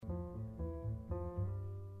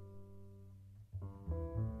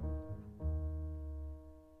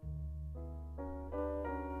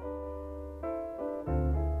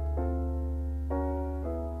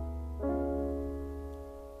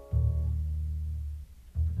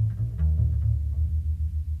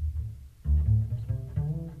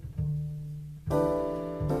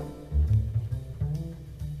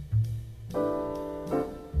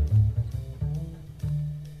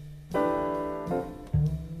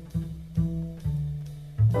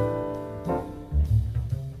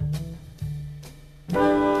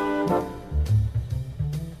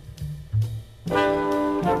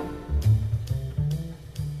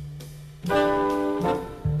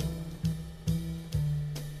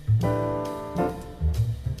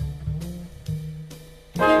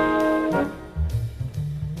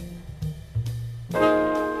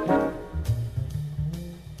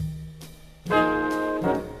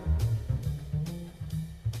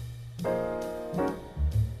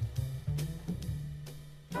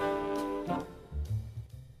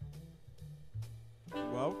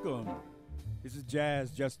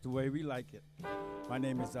Jazz just the way we like it. My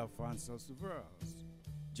name is Alfonso Severos.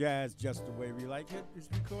 Jazz just the way we like it is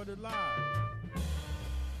recorded live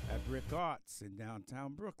at Brick Arts in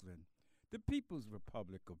downtown Brooklyn, the People's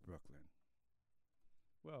Republic of Brooklyn.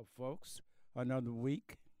 Well, folks, another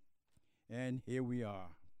week, and here we are.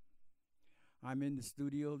 I'm in the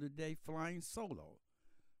studio today flying solo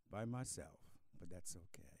by myself, but that's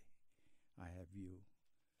okay. I have you,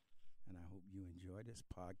 and I hope you enjoy this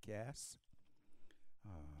podcast.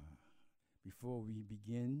 Before we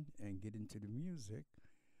begin and get into the music,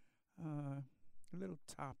 a little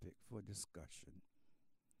topic for discussion.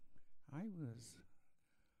 I was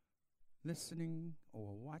listening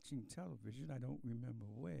or watching television, I don't remember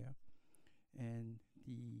where, and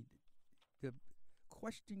the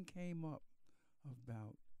question came up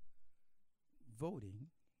about voting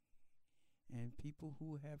and people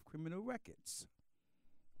who have criminal records.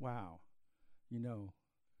 Wow. You know,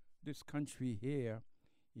 this country here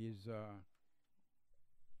is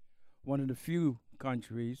one of the few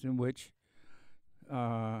countries in which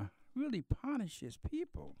really punishes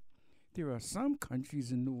people. There are some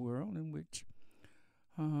countries in the world in which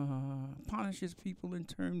punishes people in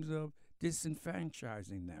terms of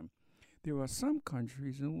disenfranchising them. There are some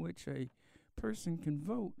countries in which a person can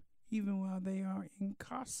vote even while they are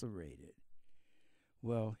incarcerated.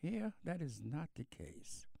 Well, here, that is not the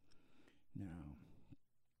case. Now,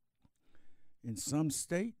 in some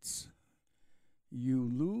states, you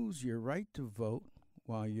lose your right to vote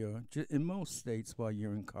while in most states, while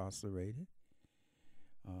you're incarcerated.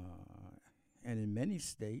 And in many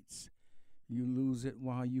states, you lose it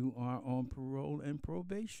while you are on parole and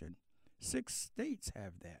probation. 6 states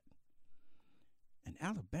have that. And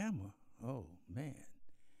Alabama, oh man,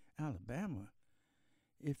 Alabama,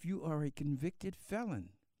 if you are a convicted felon,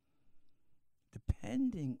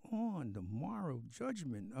 depending on the moral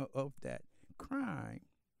judgment of that crime,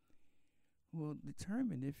 will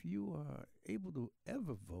determine if you are able to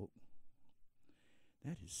ever vote.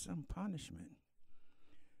 That is some punishment.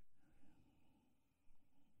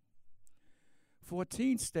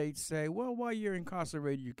 14 states say, well, while you're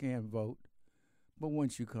incarcerated, you can't vote, but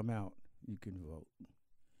once you come out, you can vote.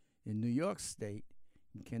 In New York State,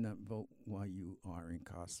 you cannot vote while you are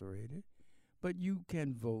incarcerated, but you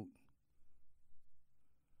can vote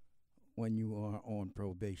when you are on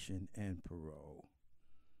probation and parole.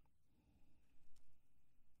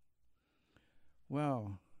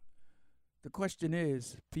 Well, the question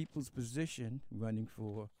is people's position running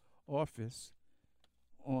for office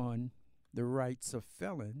on the rights of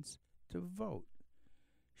felons to vote.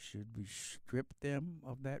 Should we strip them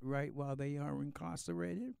of that right while they are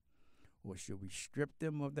incarcerated? Or should we strip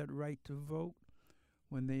them of that right to vote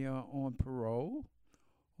when they are on parole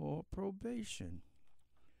or probation?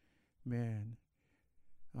 Man,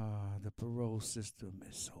 the parole system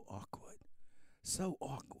is so awkward. So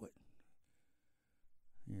awkward.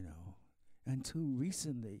 You know, until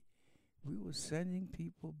recently, we were sending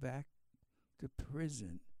people back to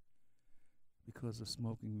prison because of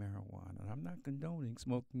smoking marijuana. And I'm not condoning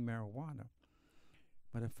smoking marijuana,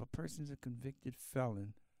 but if a person's a convicted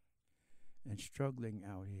felon and struggling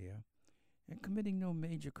out here and committing no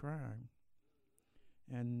major crime,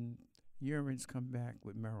 and urines come back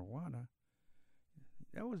with marijuana,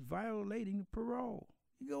 that was violating the parole.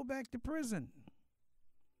 You go back to prison,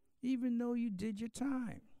 even though you did your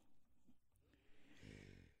time.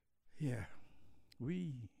 Yeah,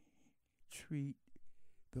 we treat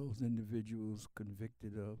those individuals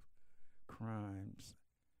convicted of crimes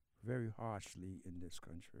very harshly in this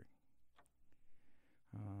country.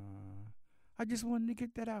 I just wanted to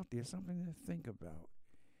get that out there, something to think about.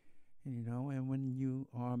 You know, and when you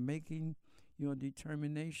are making your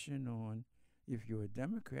determination on if you're a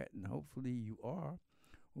Democrat, and hopefully you are,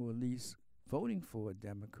 or at least voting for a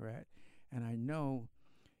Democrat, and I know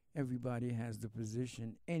everybody has the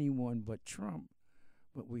position, anyone but Trump,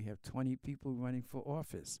 but we have 20 people running for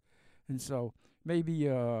office. And so maybe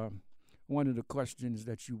one of the questions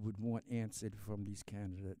that you would want answered from these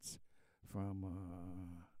candidates, from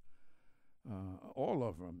all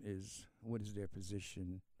of them, is what is their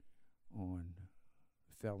position on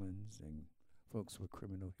felons and folks with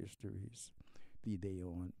criminal histories, be they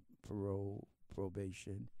on parole,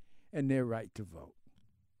 probation, and their right to vote.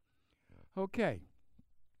 Okay.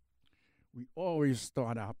 We always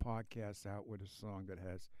start our podcast out with a song that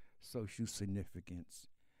has social significance,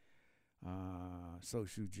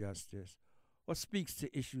 social justice, or speaks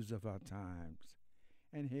to issues of our times.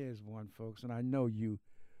 And here's one, folks, and I know you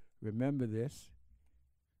remember this.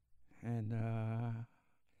 And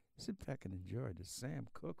sit back and enjoy the Sam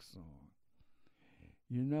Cooke song.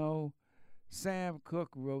 You know, Sam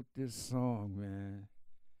Cooke wrote this song, man.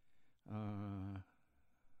 Uh,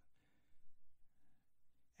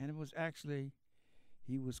 and it was actually,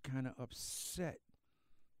 he was kind of upset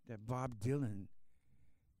that Bob Dylan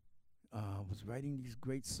was writing these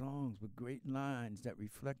great songs with great lines that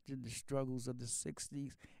reflected the struggles of the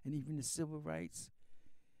 60s and even the civil rights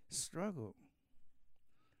struggle.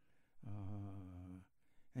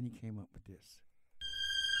 And he came up with this.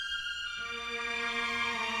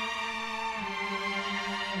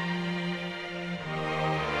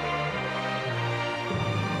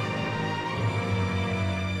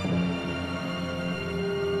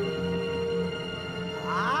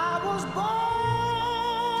 I was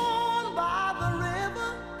born by the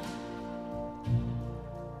river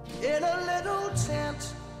in a little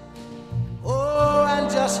tent. Oh, and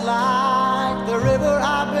just like the river,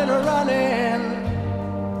 I've been running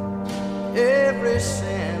ever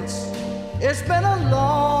since. It's been a long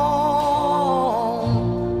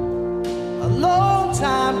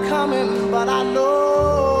time coming, but I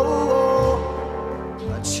know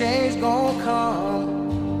a change gonna come.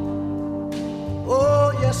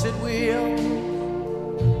 Oh, yes, it will.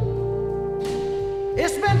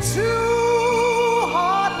 It's been too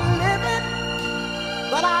hard living,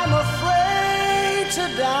 but I'm afraid to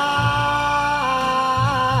die.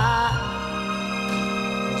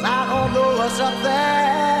 'Cause I don't know what's up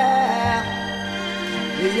there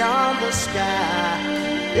beyond the sky.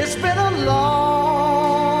 It's been a long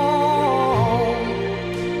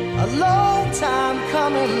time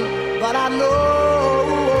coming, but I know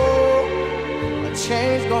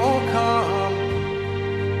change gonna come.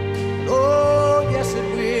 Oh, yes it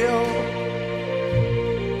will.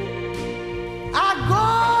 I go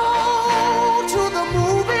to the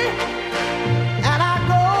movie and I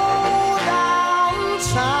go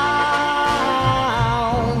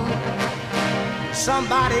downtown.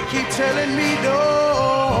 Somebody keep telling me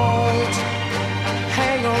don't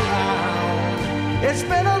hang around. It's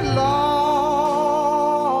been a long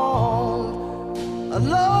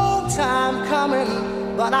time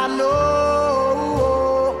coming, but I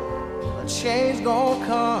know a change gonna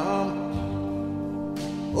come.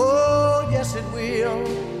 Oh, yes it will.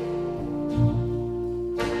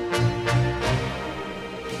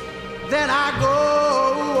 Then I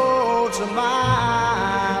go to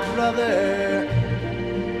my brother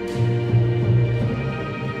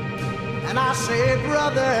and I say,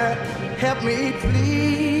 brother, help me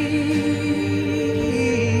please.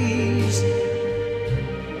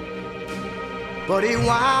 But he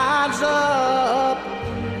winds up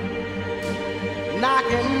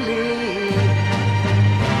knocking me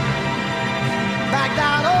back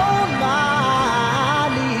down on my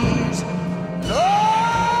knees.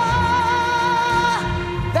 Lord,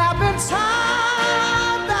 there've been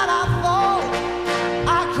times that I thought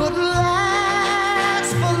I could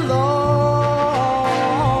last for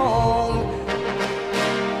long,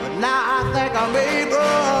 but now I think I'm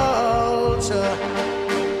able to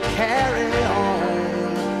carry on.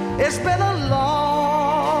 It's been a long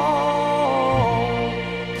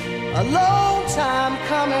time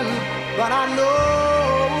coming, but I know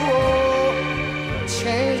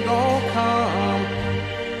change gonna come.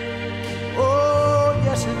 Oh,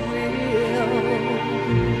 yes it will.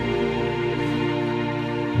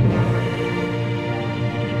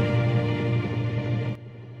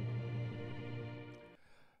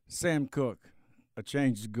 Sam Cooke, a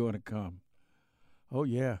change is going to come. Oh,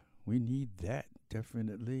 yeah, we need that,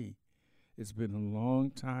 definitely. It's been a long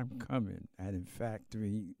time coming, and in fact,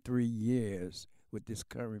 three years with this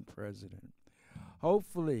current president.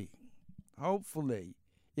 Hopefully,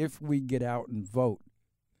 if we get out and vote,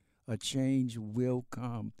 a change will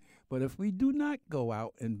come. But if we do not go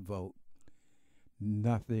out and vote,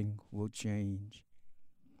 nothing will change.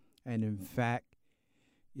 And in fact,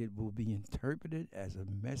 it will be interpreted as a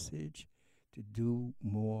message to do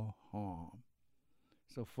more harm.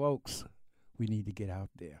 So, folks, we need to get out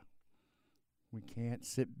there. We can't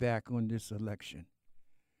sit back on this election.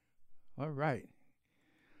 All right.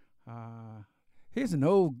 Here's an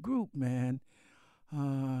old group, man.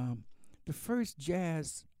 The first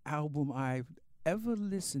jazz album I've ever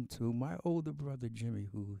listened to, my older brother Jimmy,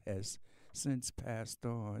 who has since passed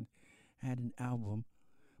on, had an album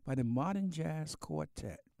by the Modern Jazz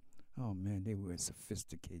Quartet. Oh, man, they were a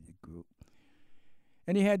sophisticated group.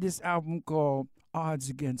 And he had this album called Odds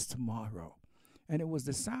Against Tomorrow. And it was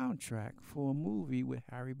the soundtrack for a movie with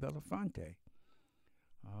Harry Belafonte.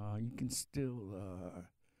 You can still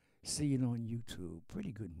see it on YouTube.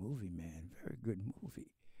 Pretty good movie, man. Very good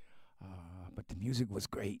movie. But the music was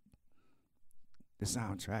great. The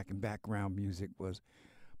soundtrack and background music was.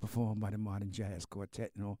 performed by the Modern Jazz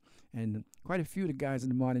Quartet. And quite a few of the guys in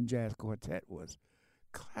the Modern Jazz Quartet was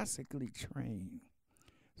classically trained.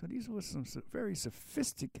 So these were some very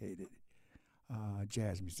sophisticated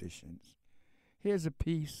jazz musicians. Here's a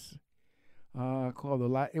piece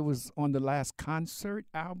called it was on the Last Concert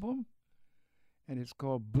album, and it's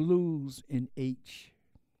called Blues in H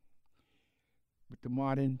with the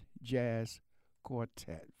Modern Jazz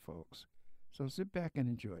Quartet, folks. So sit back and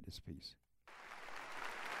enjoy this piece.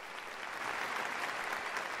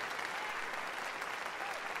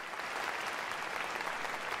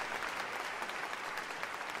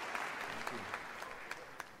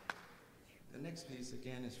 The next piece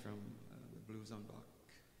again is from the Blues on Bach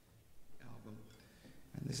album,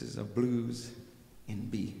 and this is a blues in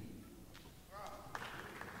B.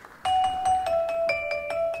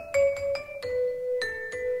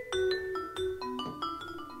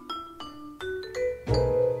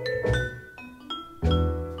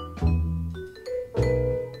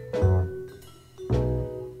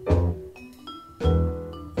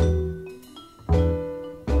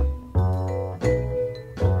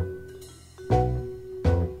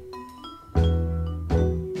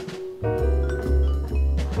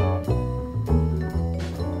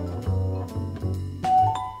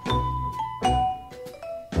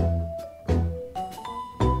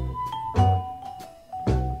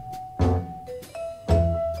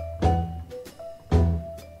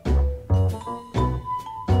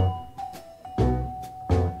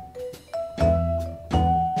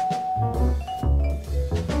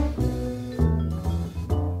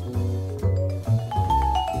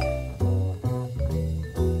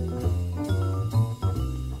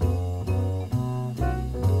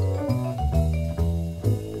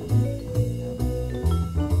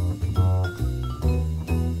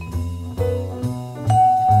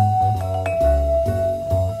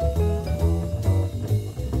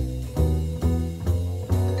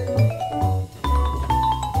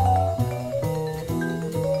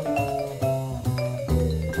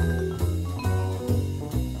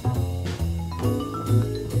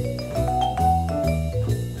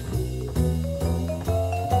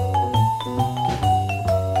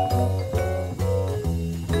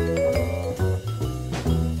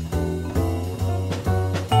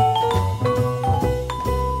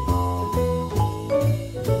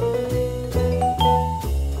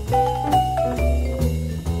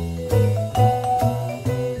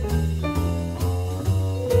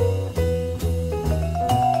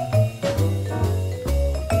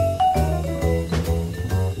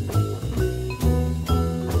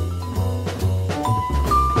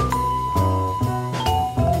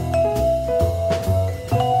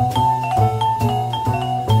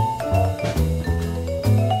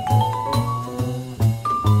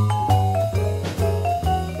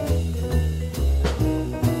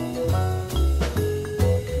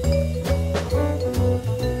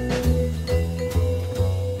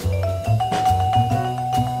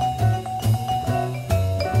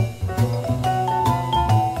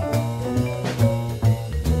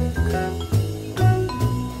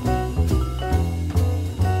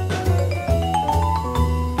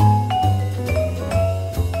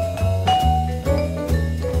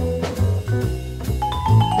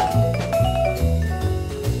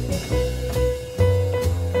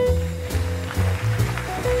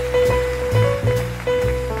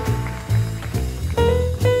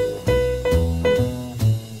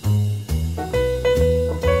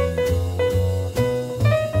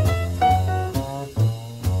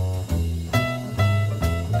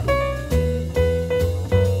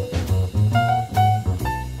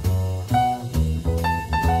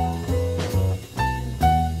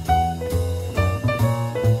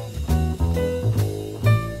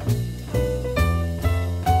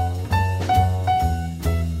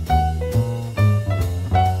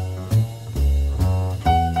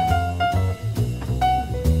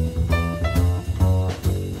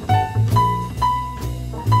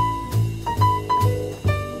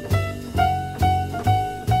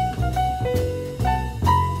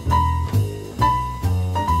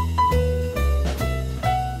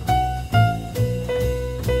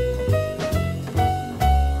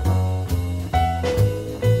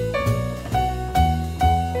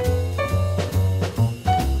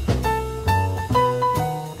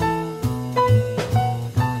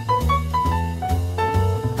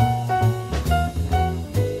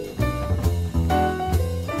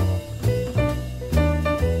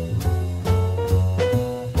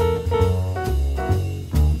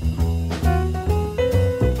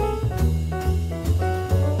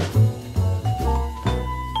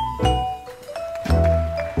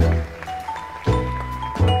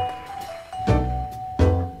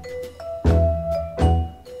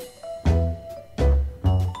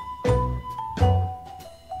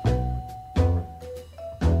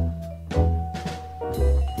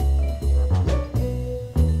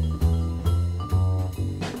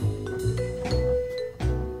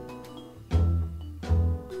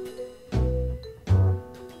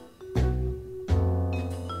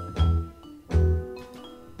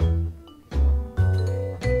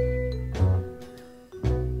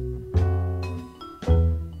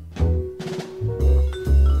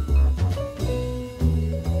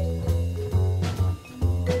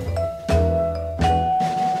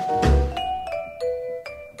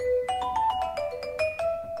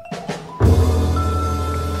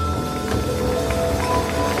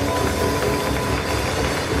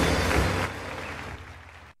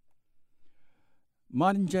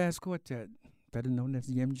 Modern Jazz Quartet, better known as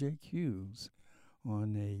the MJQs,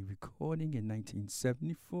 on a recording in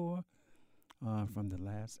 1974 from the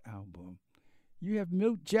last album. You have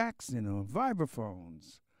Milt Jackson on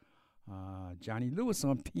vibraphones, Johnny Lewis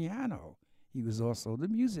on piano. He was also the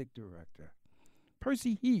music director.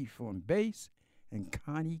 Percy Heath on bass, and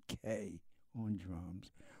Connie Kay on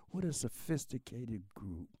drums. What a sophisticated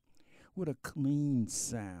group. What a clean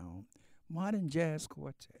sound. Modern Jazz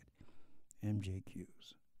Quartet,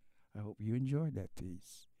 MJQs. I hope you enjoyed that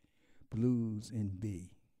piece. Blues in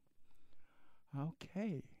B.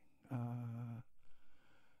 Okay.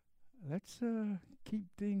 Let's keep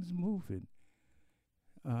things moving.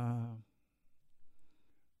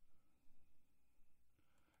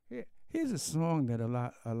 Here's a song that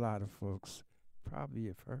a lot of folks probably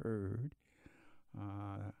have heard.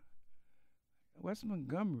 Wes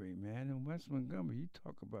Montgomery, man. In Wes Montgomery, you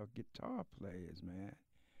talk about guitar players, man.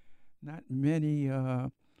 Not many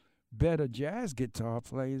better jazz guitar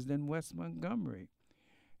players than Wes Montgomery.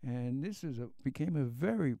 And this became a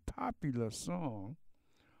very popular song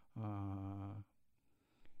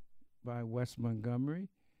by Wes Montgomery.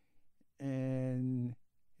 And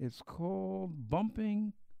it's called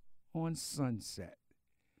Bumping on Sunset.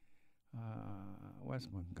 Wes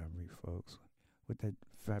Montgomery, folks, with that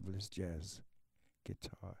fabulous jazz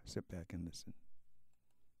guitar. Sit back and listen.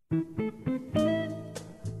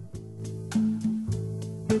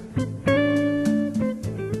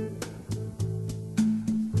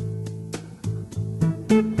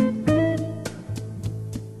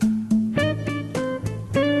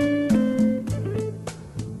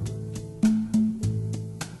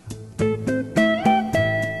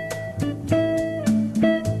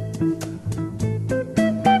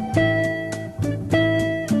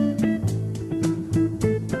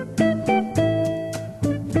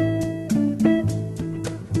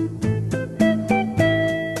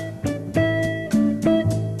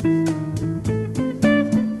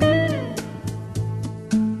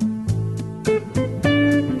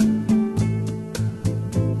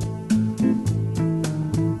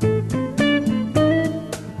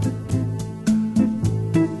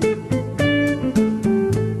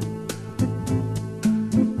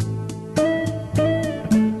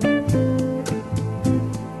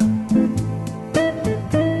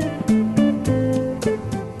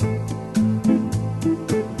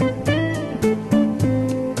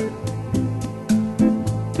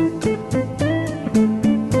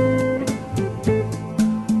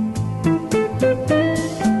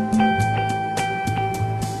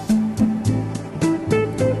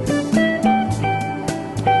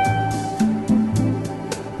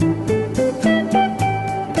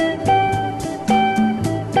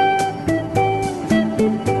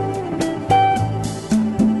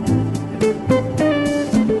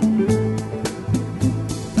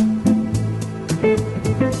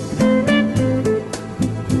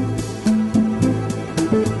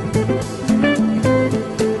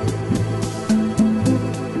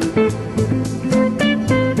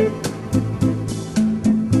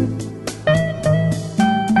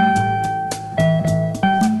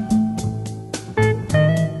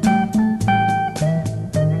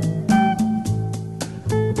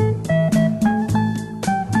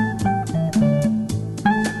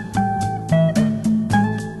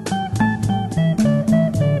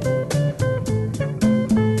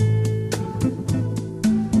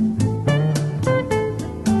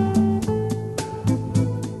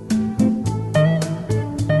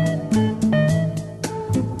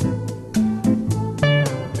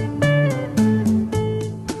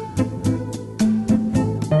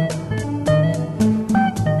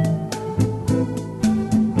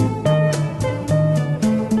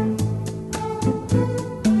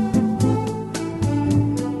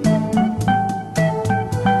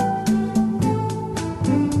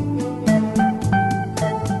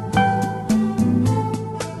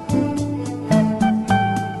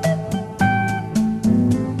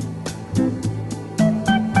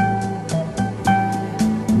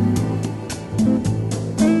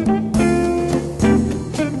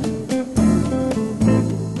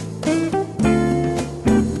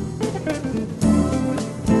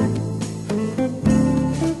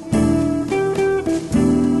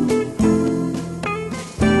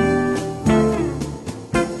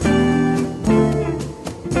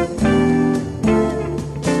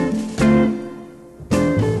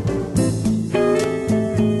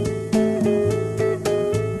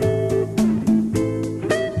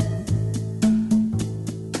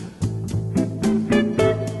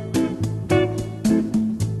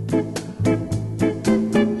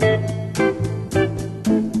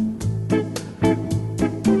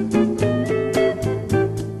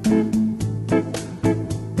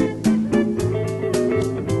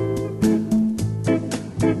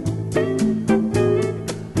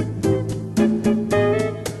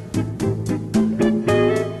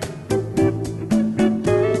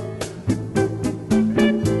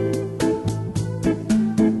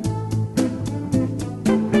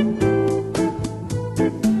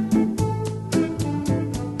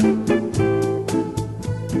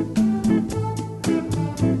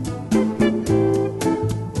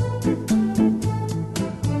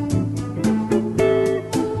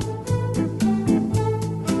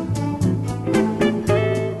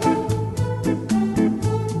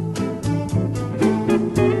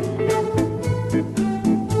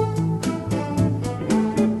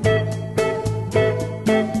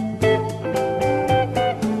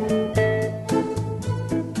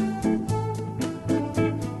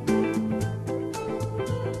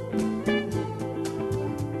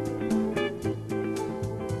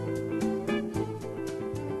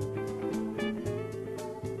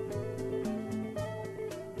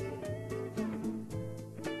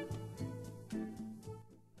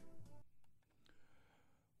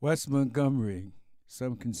 Wes Montgomery.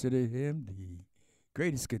 Some consider him the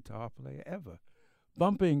greatest guitar player ever.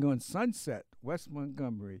 Bumping on Sunset, Wes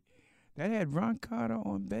Montgomery. That had Ron Carter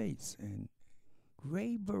on bass and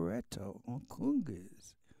Ray Barretto on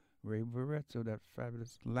congas. Ray Barretto, that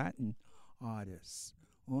fabulous Latin artist,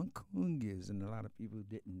 on congas, and a lot of people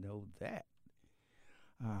didn't know that.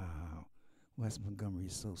 Wes Montgomery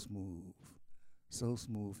is so smooth. So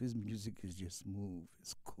smooth. His music is just smooth.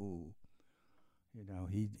 It's cool. You know,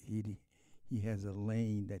 he has a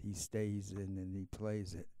lane that he stays in and he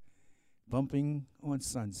plays it. Bumping on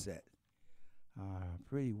Sunset.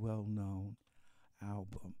 Pretty well-known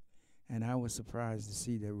album. And I was surprised to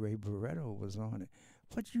see that Ray Barretto was on it.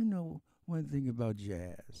 But you know one thing about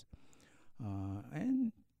jazz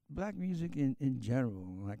and black music in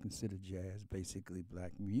general, I consider jazz basically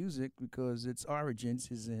black music because its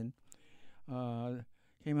origins is in,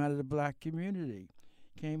 came out of the black community,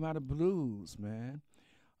 came out of blues, man.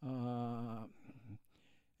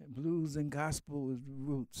 Blues and gospel is the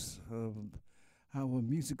roots of our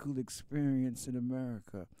musical experience in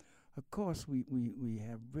America. Of course, we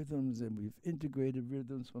have rhythms and we've integrated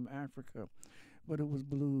rhythms from Africa, but it was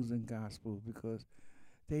blues and gospel because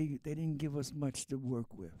they didn't give us much to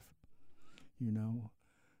work with. You know,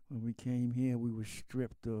 when we came here, we were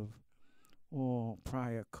stripped of all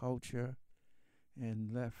prior culture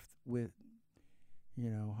and left with, you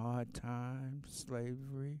know, hard times,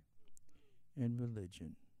 slavery, and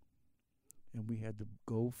religion. And we had to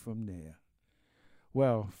go from there.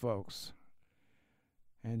 Well, folks,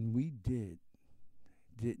 and we did,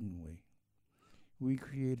 didn't we? We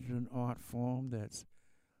created an art form that's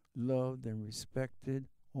loved and respected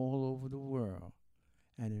all over the world.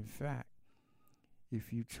 And in fact,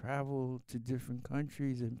 if you travel to different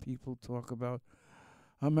countries and people talk about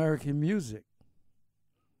American music,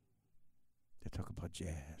 they talk about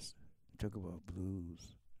jazz, they talk about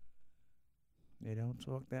blues. They don't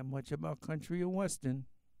talk that much about country or western.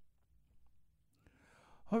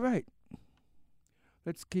 All right,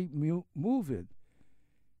 let's keep moving.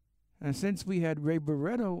 And since we had Ray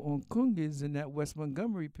Barretto on congas in that Wes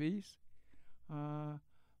Montgomery piece,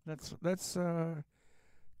 let's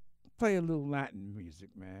play a little Latin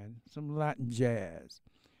music, man. Some Latin jazz.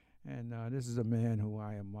 And this is a man who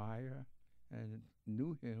I admire and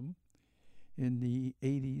knew him in the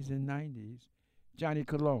 80s and 90s, Johnny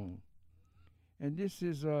Colon. And this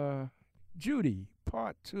is Judy,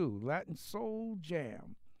 Part 2, Latin Soul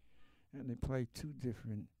Jam. And they play two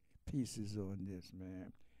different pieces on this,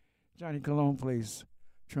 man. Johnny Colon plays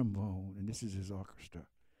trombone, and this is his orchestra.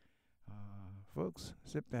 Folks,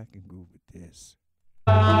 sit back and groove with this.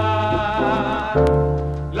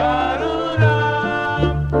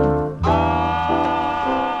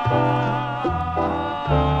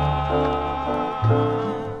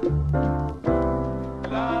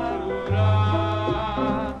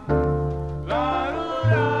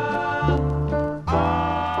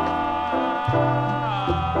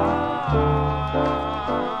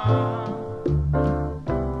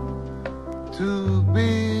 To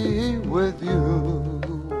be with you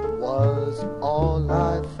was all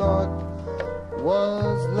I thought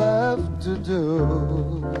was left to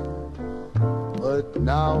do. But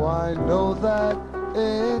now I know that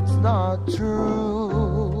it's not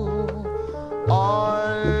true.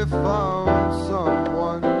 I found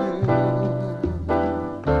someone new,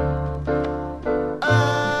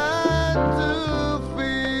 and to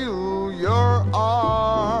feel your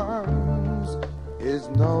arms is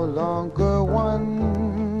no longer one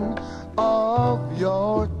of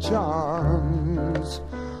your charms.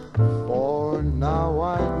 For now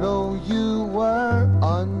I know you were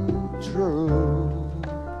untrue,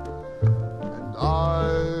 and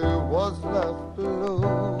I was left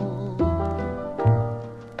alone.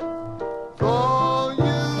 Though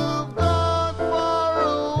you've gone far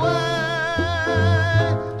away,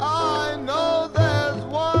 I know there's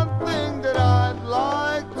one thing that I'd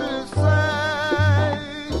like to say,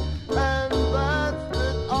 and that's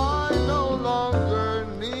that I no longer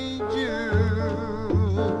need you.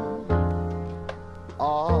 I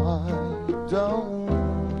don't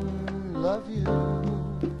love you.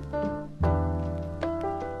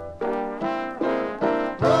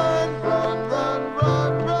 Run, run, run,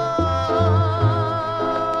 run, run.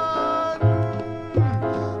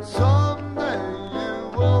 Someday you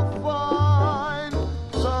will find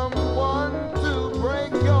someone to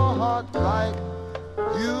break your heart like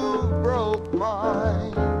you broke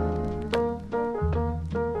mine.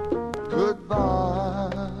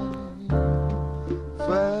 Goodbye,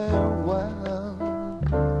 farewell.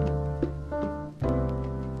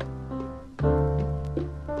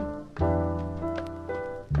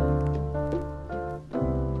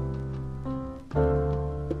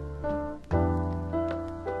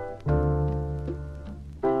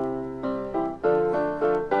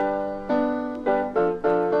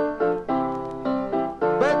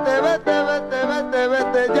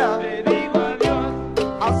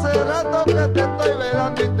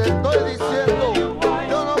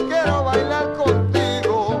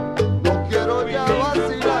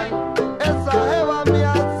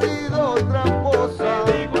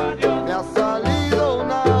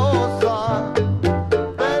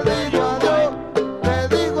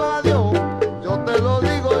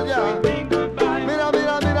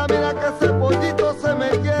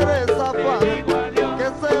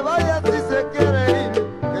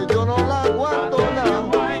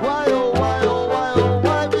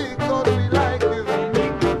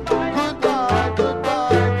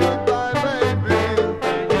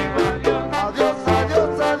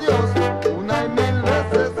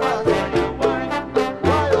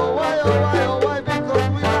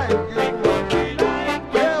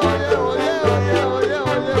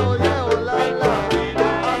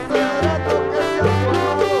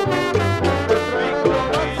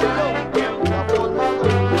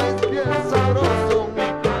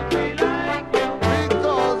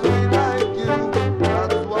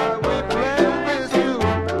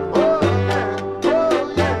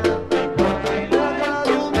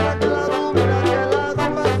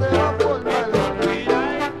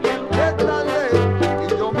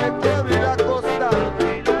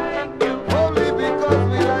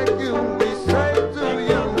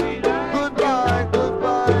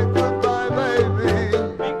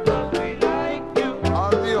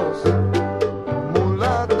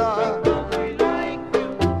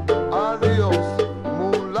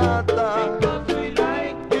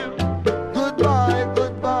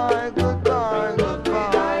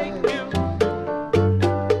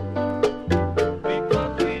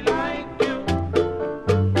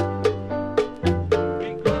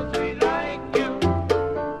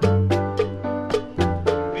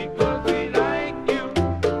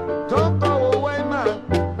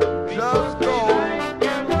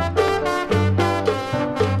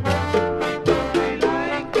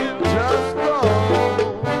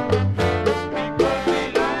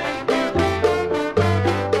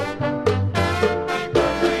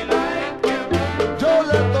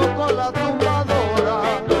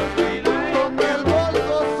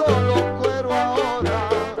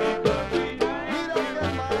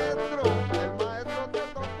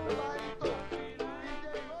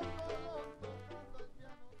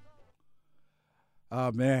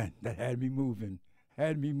 Oh, man, that had me moving.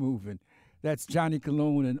 Had me moving. That's Johnny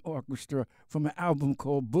Colon and Orchestra from an album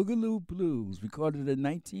called Boogaloo Blues, recorded in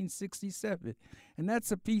 1967. And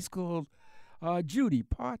that's a piece called Judy,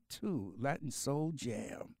 Part 2, Latin Soul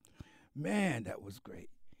Jam. Man, that was great.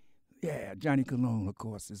 Yeah, Johnny Colon, of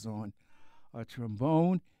course, is on a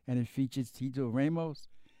trombone, and it features Tito Ramos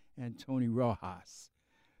and Tony Rojas.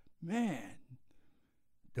 Man,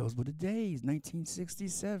 those were the days,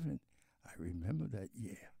 1967. I remember that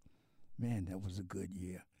year. Man, that was a good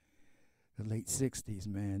year. The late 60s,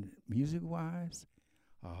 man. Music-wise,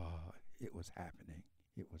 it was happening.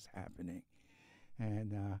 It was happening.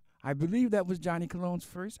 And I believe that was Johnny Colon's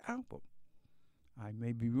first album. I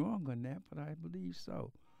may be wrong on that, but I believe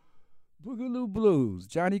so. Boogaloo Blues,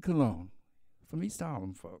 Johnny Colon, from East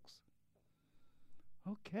Harlem, folks.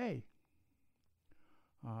 Okay.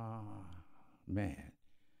 Man,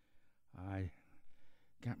 I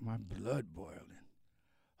got my blood boiling.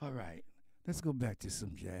 All right, let's go back to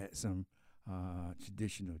some jazz, some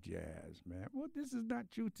traditional jazz, man. Well, this is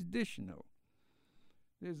not true traditional.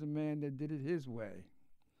 There's a man that did it his way,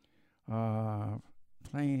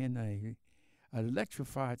 playing a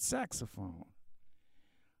electrified saxophone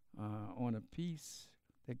on a piece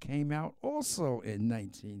that came out also in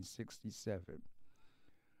 1967.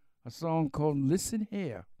 A song called Listen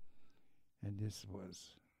Here. And this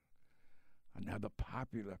was another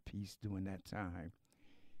popular piece during that time.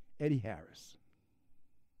 Eddie Harris.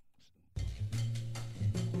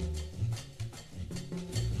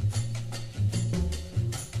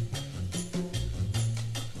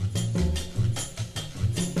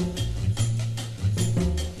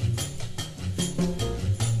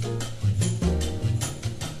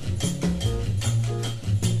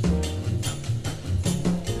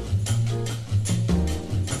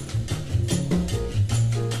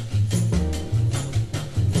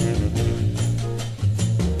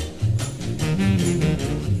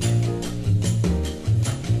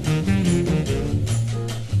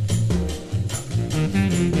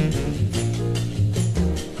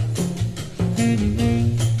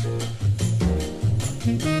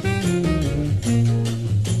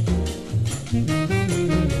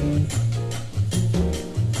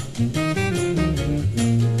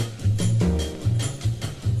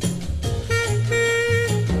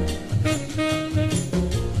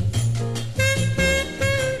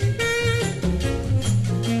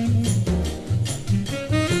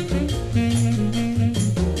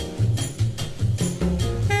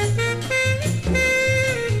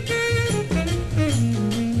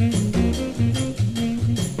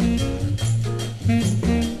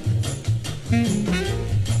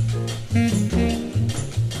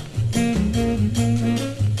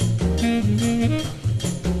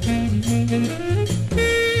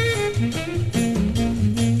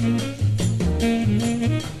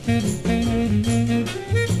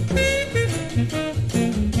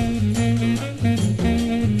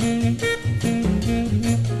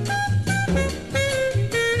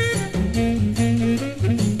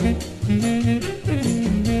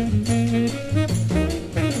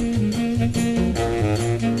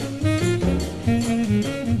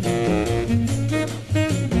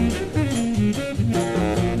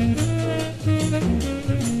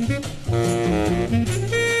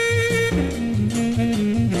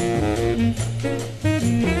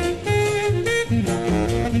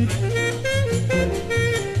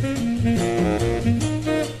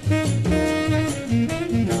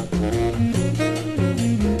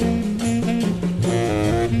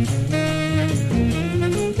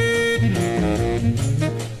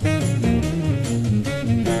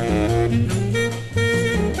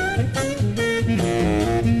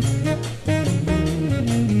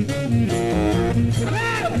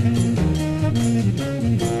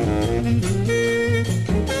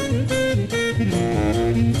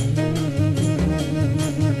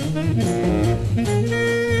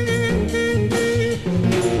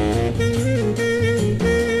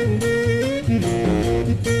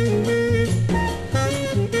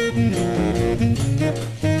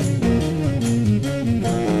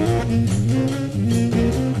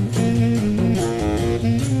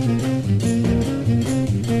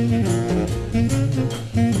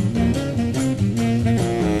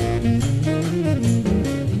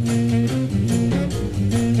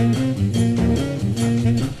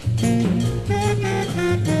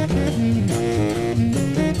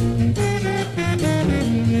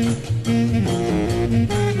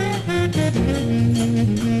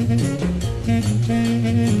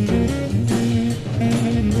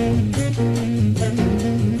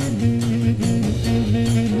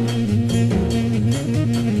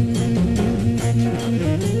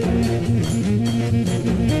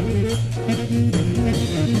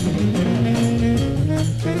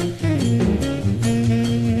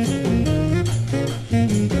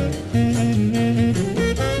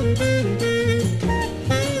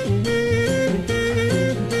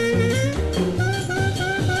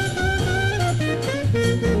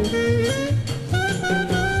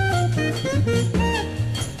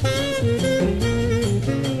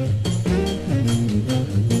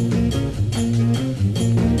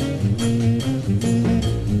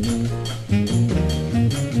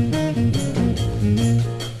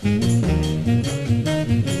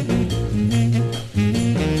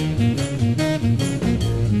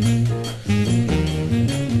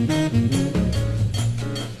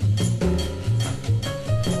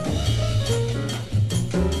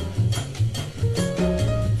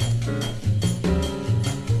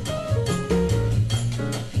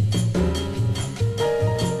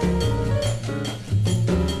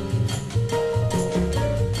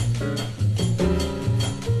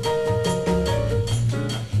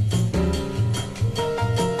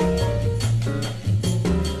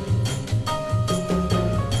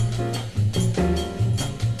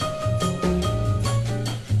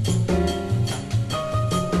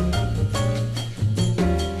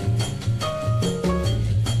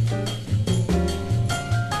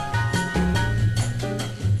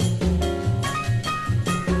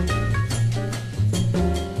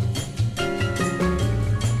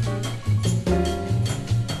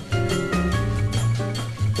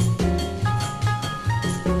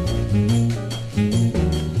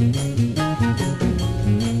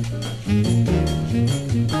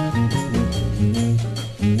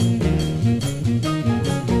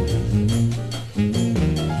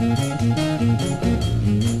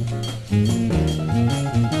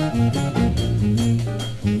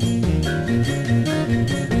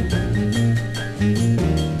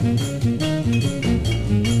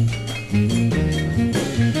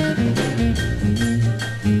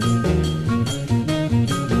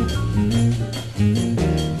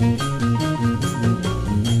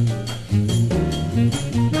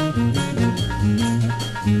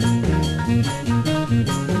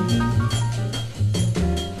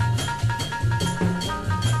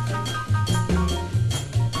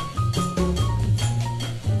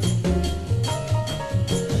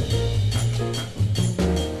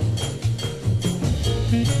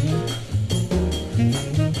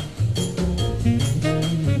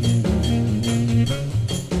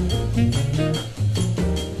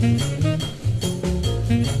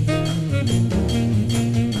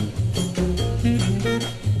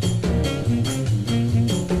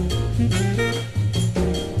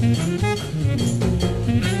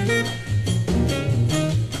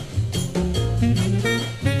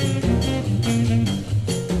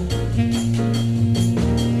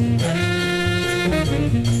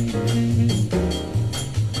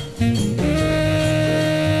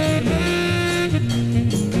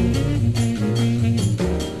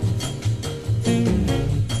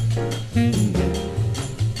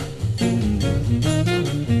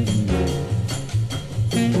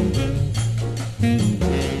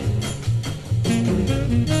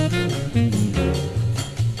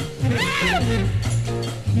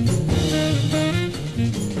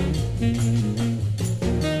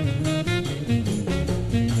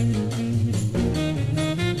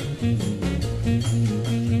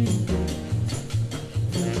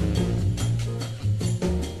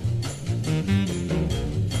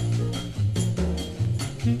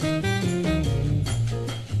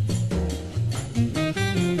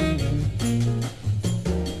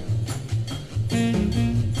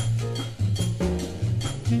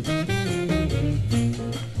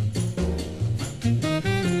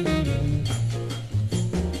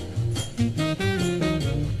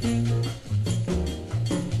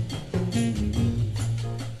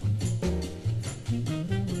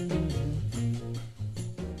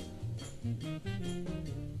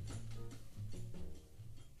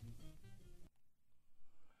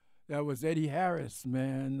 That was Eddie Harris,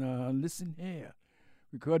 man. Listen Here.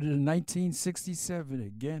 Recorded in 1967.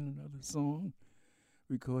 Again, another song.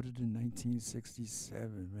 Recorded in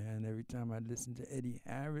 1967, man. Every time I listen to Eddie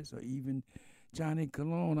Harris or even Johnny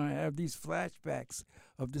Colon, I have these flashbacks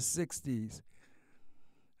of the 60s.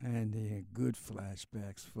 And they're good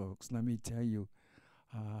flashbacks, folks. Let me tell you,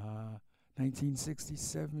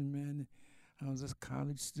 1967, man, I was a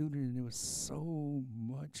college student and there was so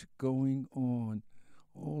much going on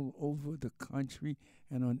all over the country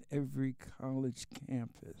and on every college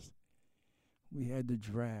campus. We had the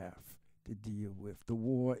draft to deal with, the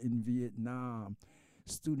war in Vietnam,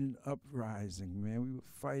 student uprising, man. We were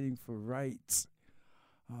fighting for rights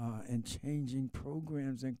and changing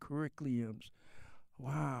programs and curriculums.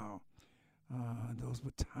 Wow. Those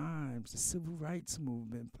were times. The Civil Rights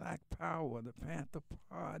Movement, Black Power, the Panther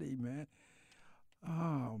Party, man.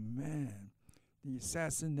 Oh, man. The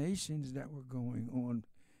assassinations that were going on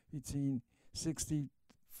between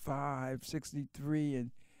 65, 63,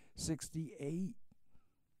 and 68.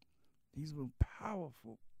 These were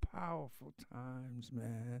powerful, powerful times,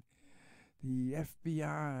 man. The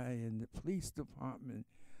FBI and the police department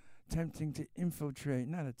attempting to infiltrate,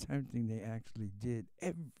 not attempting, they actually did.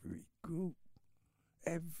 Every group.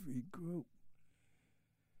 The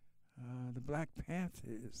Black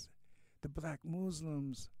Panthers, the Black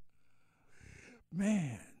Muslims.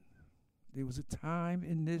 Man, there was a time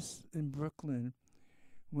in Brooklyn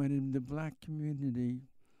when in the black community,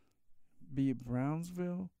 be it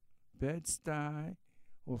Brownsville, Bed-Stuy,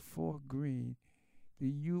 or Fort Greene,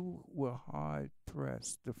 you were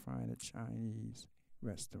hard-pressed to find a Chinese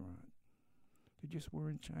restaurant. There just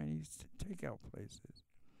weren't Chinese takeout places.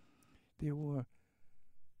 There were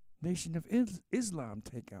Nation of Islam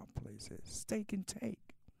takeout places, Steak and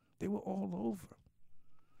Take. They were all over.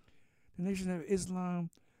 The Nation of Islam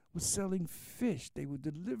was selling fish. They were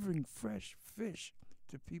delivering fresh fish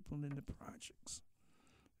to people in the projects,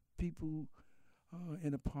 people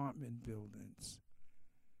in apartment buildings.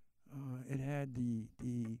 It had the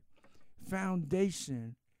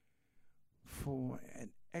foundation for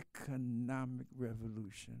an economic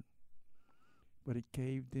revolution, but it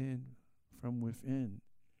caved in from within,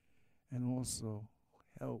 and also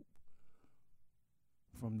help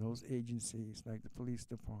from those agencies like the police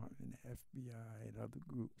department, FBI, and other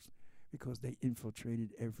groups, because they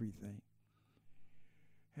infiltrated everything.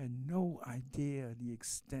 Had no idea the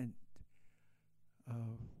extent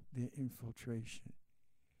of their infiltration.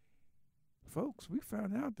 Folks, we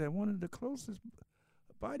found out that one of the closest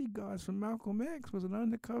bodyguards from Malcolm X was an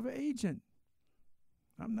undercover agent.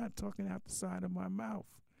 I'm not talking out the side of my mouth.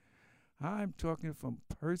 I'm talking from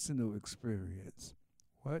personal experience,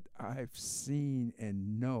 what I've seen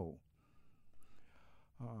and know.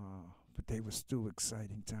 But they were still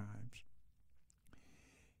exciting times.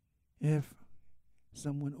 If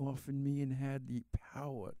someone offered me and had the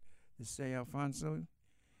power to say, Alfonso,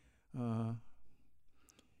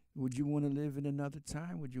 would you want to live in another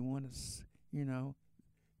time? Would you want to,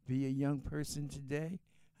 be a young person today?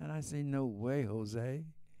 And I say, no way, Jose.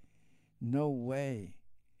 No way.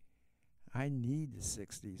 I need the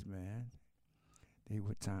 60s, man. They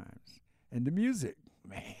were times. And the music,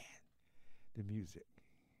 man. The music.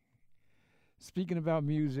 Speaking about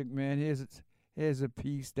music, man, here's a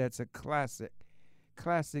piece that's a classic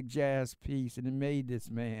jazz piece, and it made this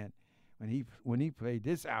man. When he played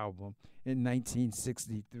this album in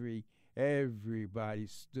 1963, everybody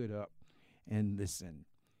stood up and listened.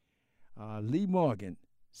 Lee Morgan,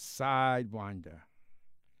 Sidewinder.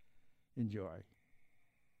 Enjoy.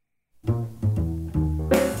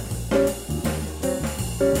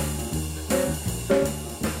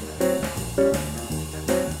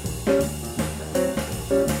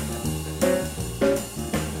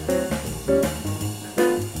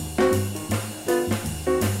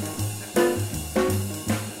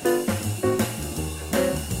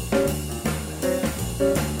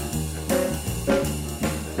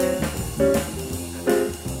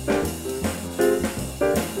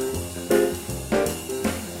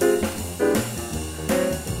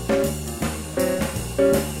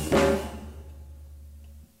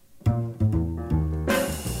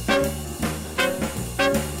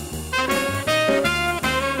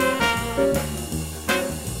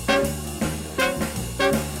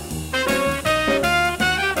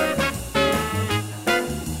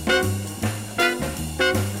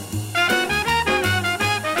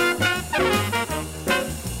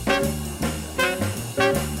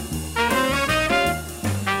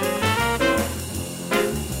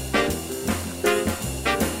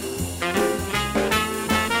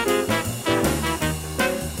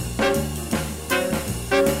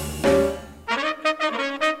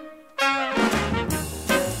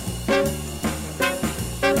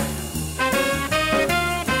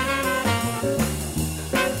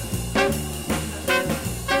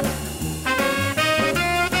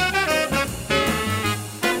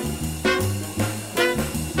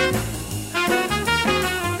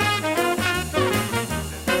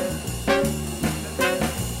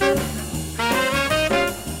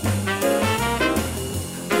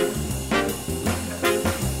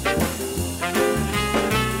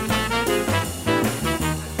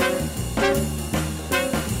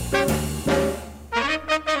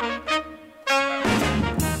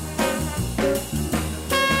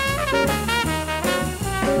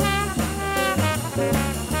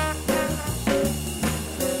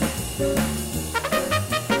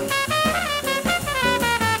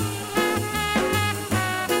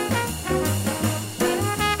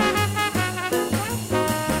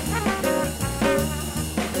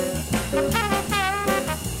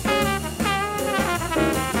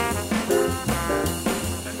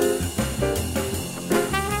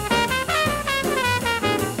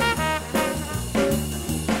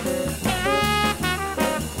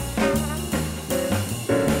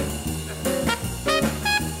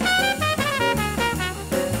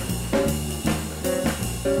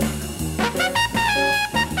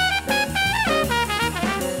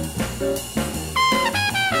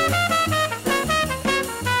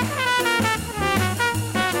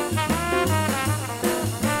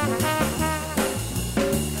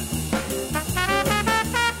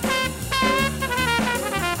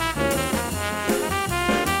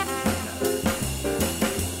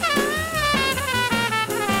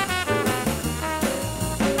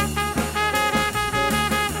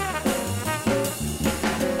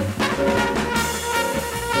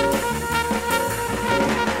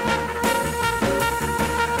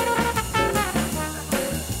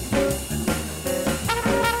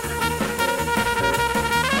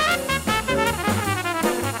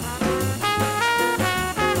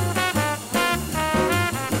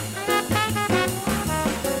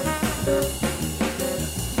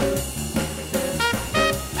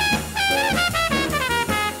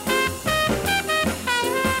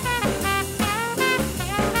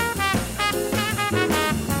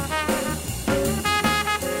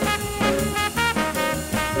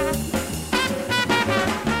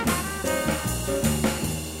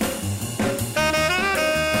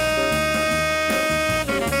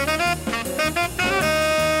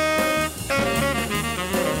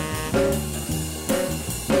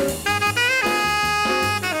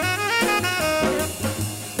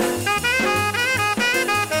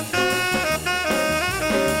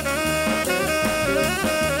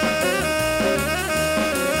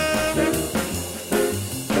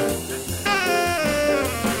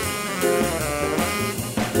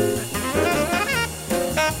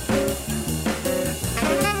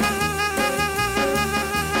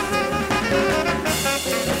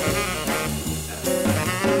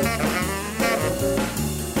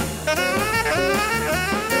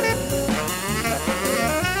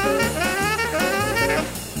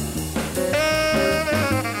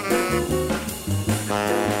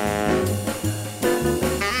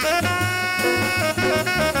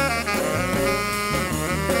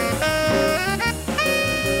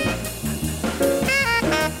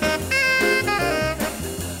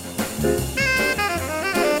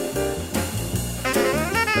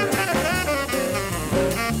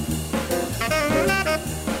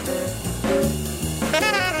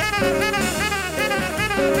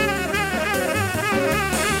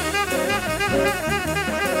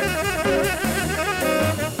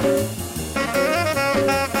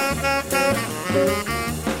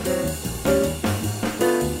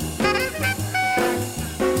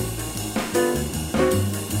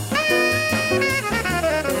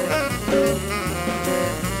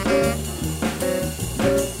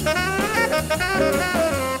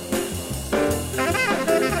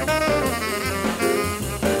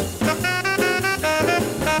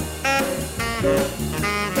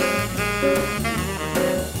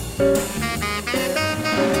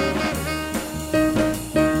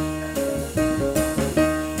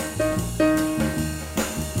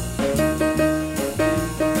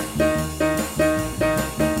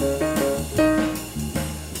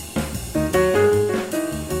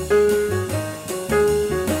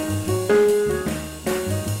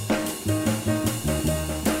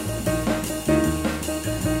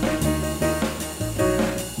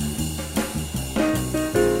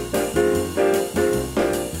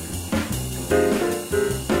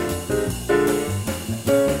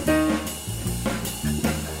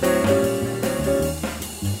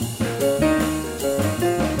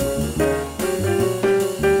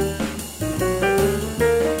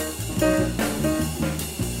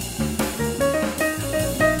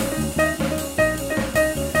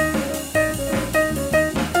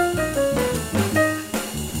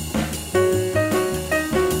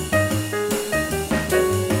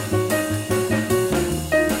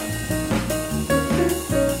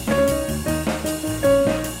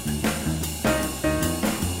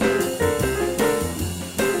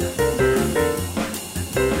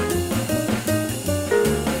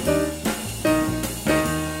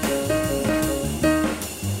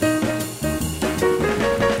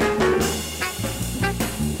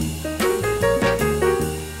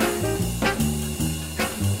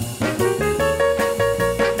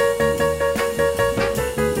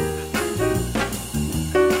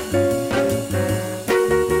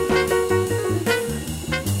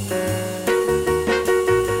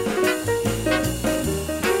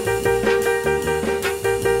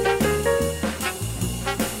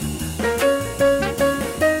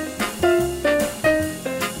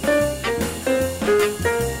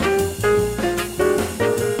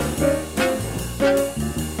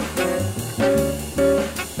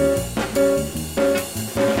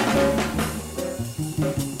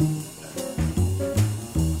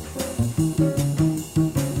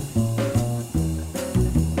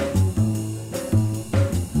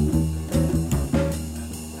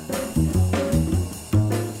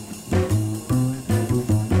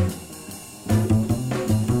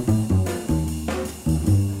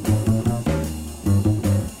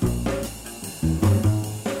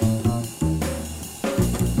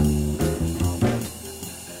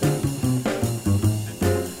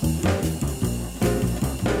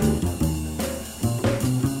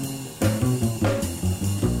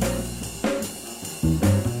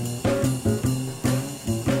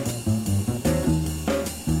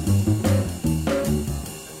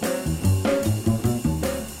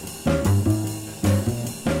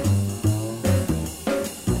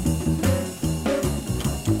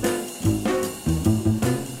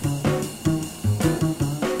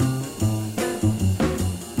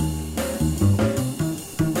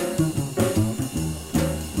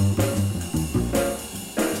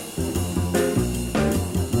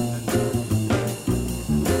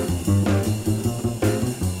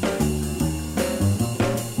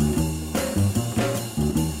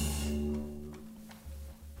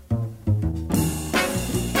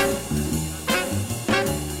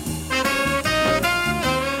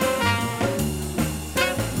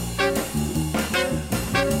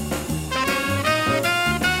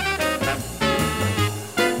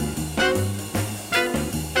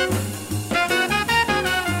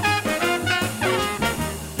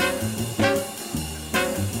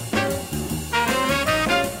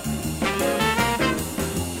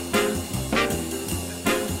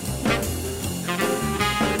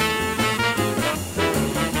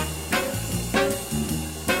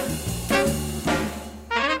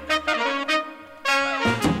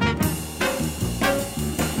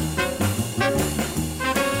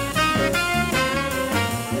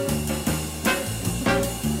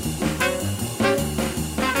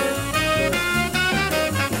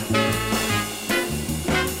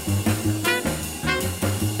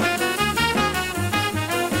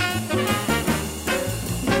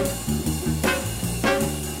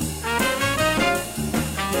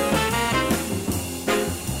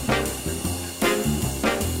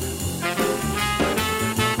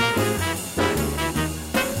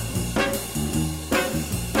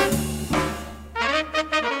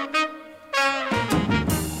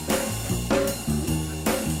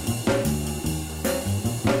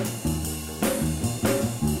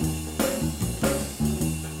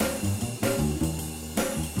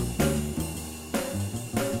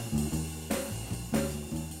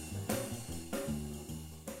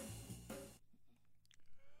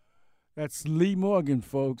 That's Lee Morgan,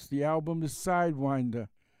 folks. The album is Sidewinder,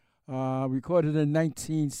 recorded in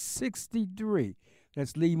 1963.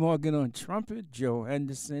 That's Lee Morgan on trumpet, Joe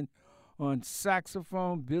Henderson on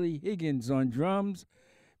saxophone, Billy Higgins on drums,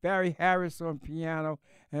 Barry Harris on piano,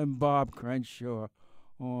 and Bob Crenshaw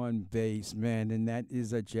on bass, man. And that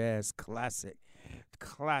is a jazz classic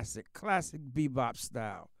bebop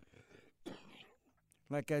style.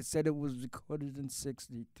 Like I said, it was recorded in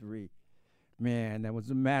 63. Man, that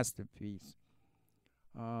was a masterpiece.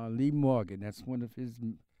 Lee Morgan,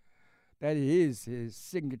 that is his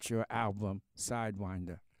signature album,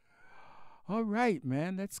 Sidewinder. All right,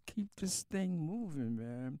 man, let's keep this thing moving,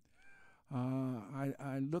 man.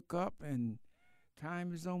 I look up and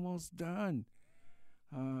time is almost done.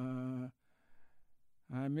 I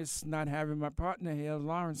miss not having my partner here,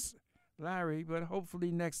 Larry, but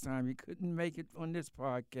hopefully next time. He couldn't make it on this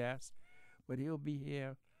podcast, but he'll be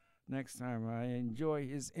here next time. I enjoy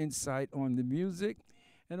his insight on the music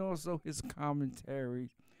and also his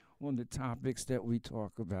commentary on the topics that we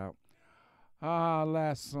talk about.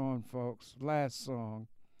 Last song, folks. Last song.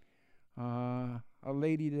 A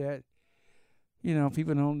lady that,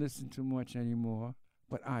 people don't listen to much anymore,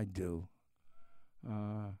 but I do.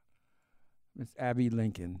 Miss Labby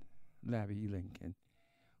Lincoln,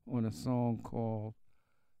 on a song called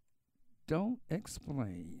Don't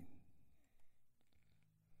Explain.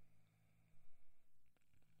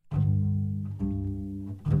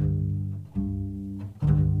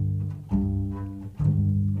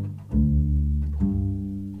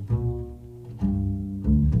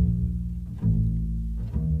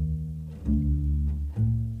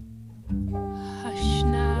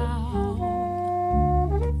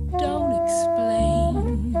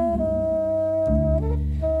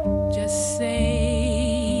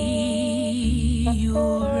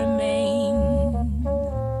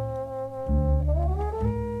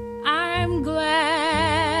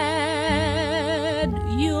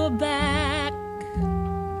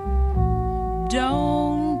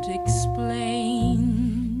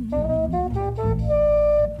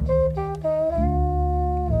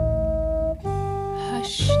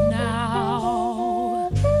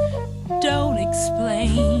 Don't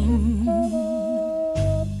explain.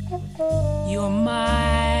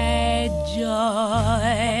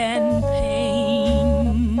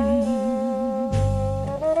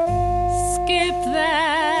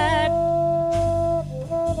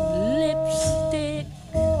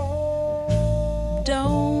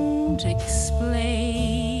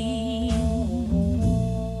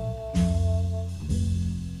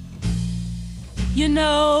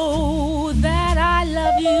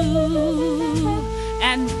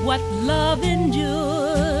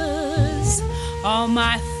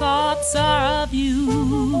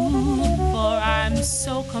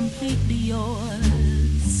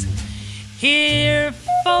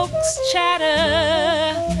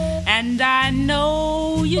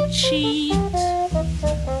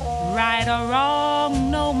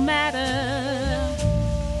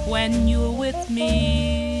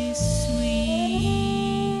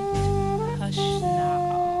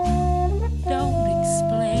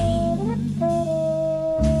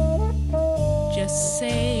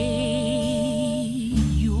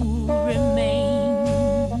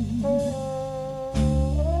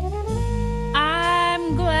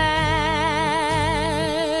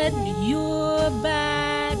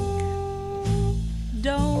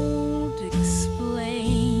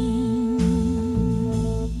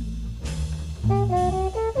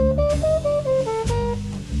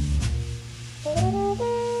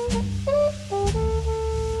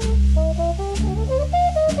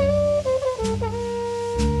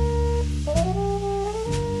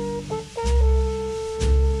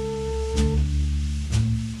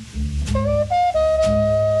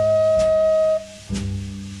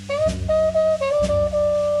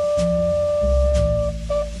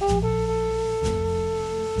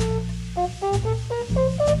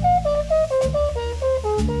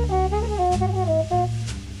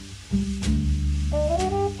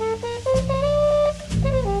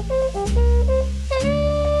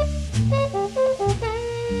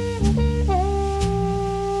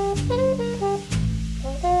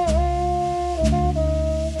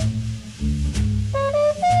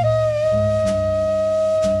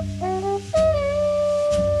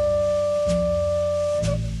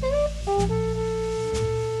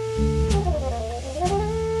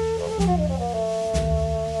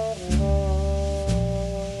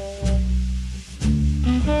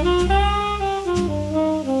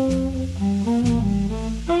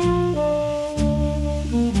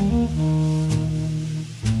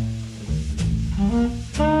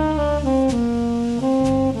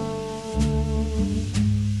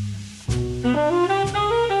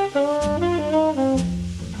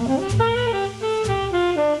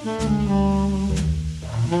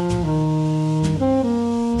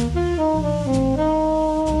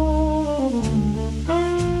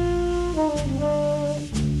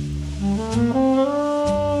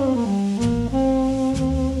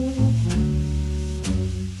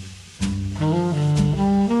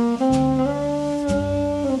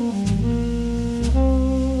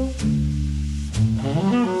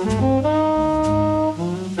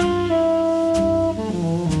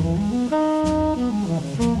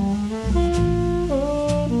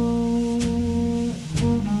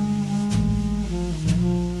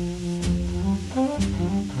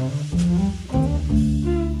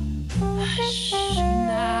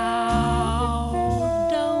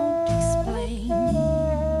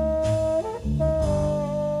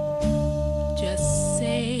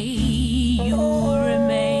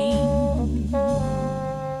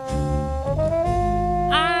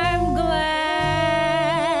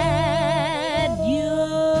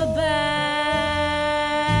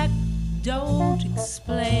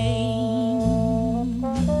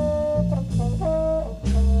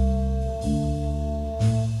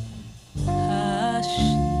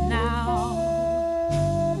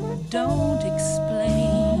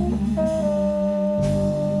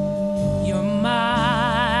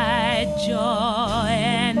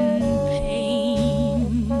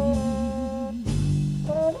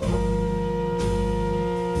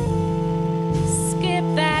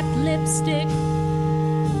 lipstick.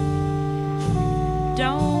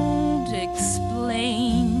 Don't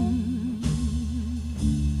explain.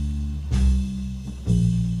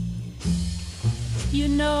 You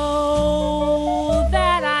know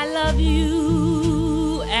that I love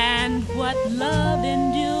you, and what love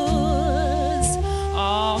endures.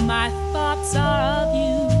 All my thoughts are of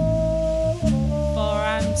you, for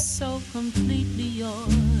I'm so completely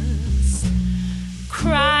yours.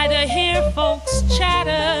 Cry to hear folks chatter,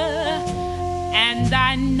 and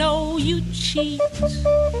I know you cheat.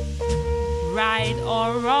 Right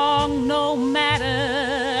or wrong, no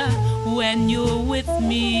matter, when you're with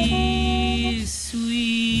me,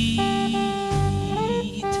 sweet.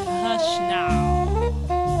 Hush now,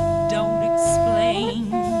 don't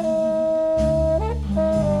explain.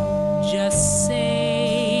 Just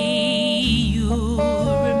say you'll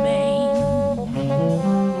remain.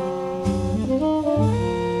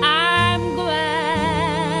 I'm glad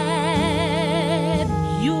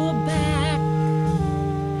you're back.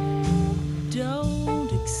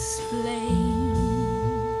 Don't explain.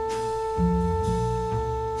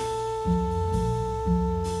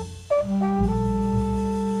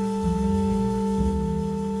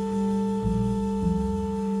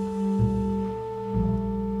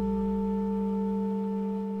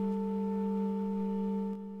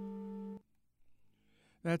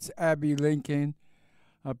 That's Abby Lincoln,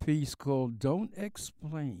 a piece called Don't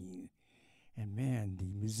Explain. And man, the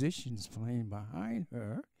musicians playing behind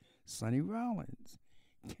her, Sonny Rollins,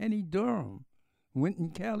 Kenny Dorham,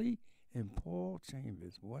 Wynton Kelly, and Paul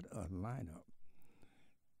Chambers. What a lineup.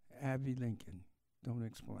 Abby Lincoln, Don't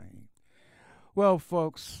Explain. Well,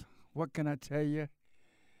 folks, what can I tell you?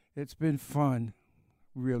 It's been fun,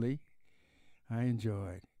 really. I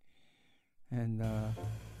enjoyed. And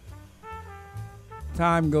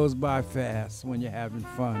time goes by fast when you're having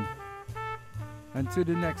fun. Until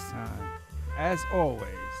the next time, as always,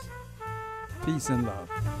 peace and love.